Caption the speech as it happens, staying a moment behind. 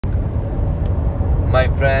My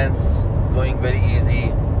friends, going very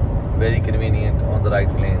easy, very convenient on the right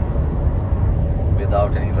lane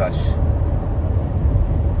without any rush.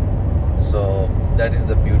 So that is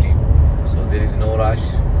the beauty. So there is no rush.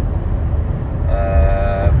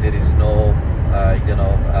 There is no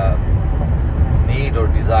need or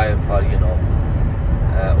desire for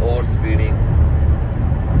overspeeding.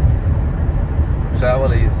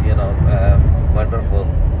 Travel is wonderful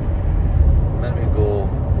when we go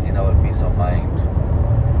in our peace of mind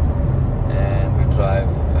and we drive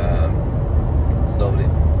slowly.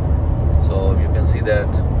 So you can see that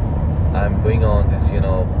I'm going on this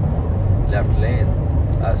left lane,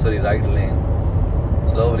 right lane,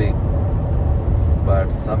 slowly. But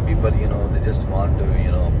some people they just want to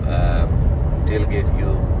tailgate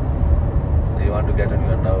you. They want to get on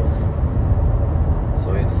your nerves.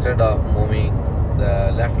 So instead of moving,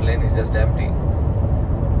 the left lane is just empty.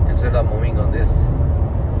 Instead of moving on this,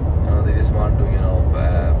 they just want to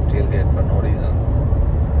tailgate for no reason,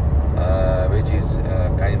 which is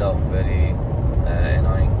kind of very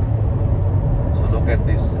annoying. So look at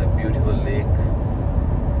this beautiful lake,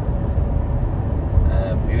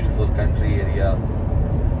 beautiful country area,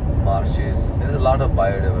 marshes. There's a lot of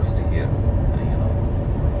biodiversity here,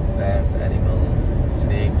 plants, animals,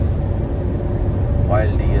 snakes,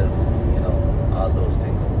 wild deers, all those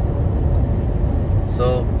things.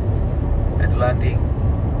 So Atlantic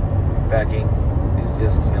packing is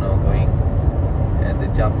just going, and they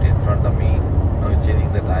jumped in front of me. Now it's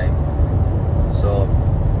changing the time. So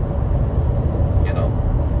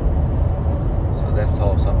so that's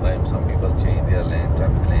how sometimes some people change their lane,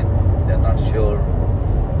 traffic lane. They're not sure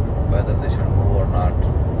whether they should move or not.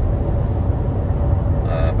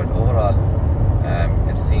 But overall,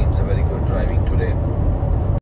 it seems a very good driving today.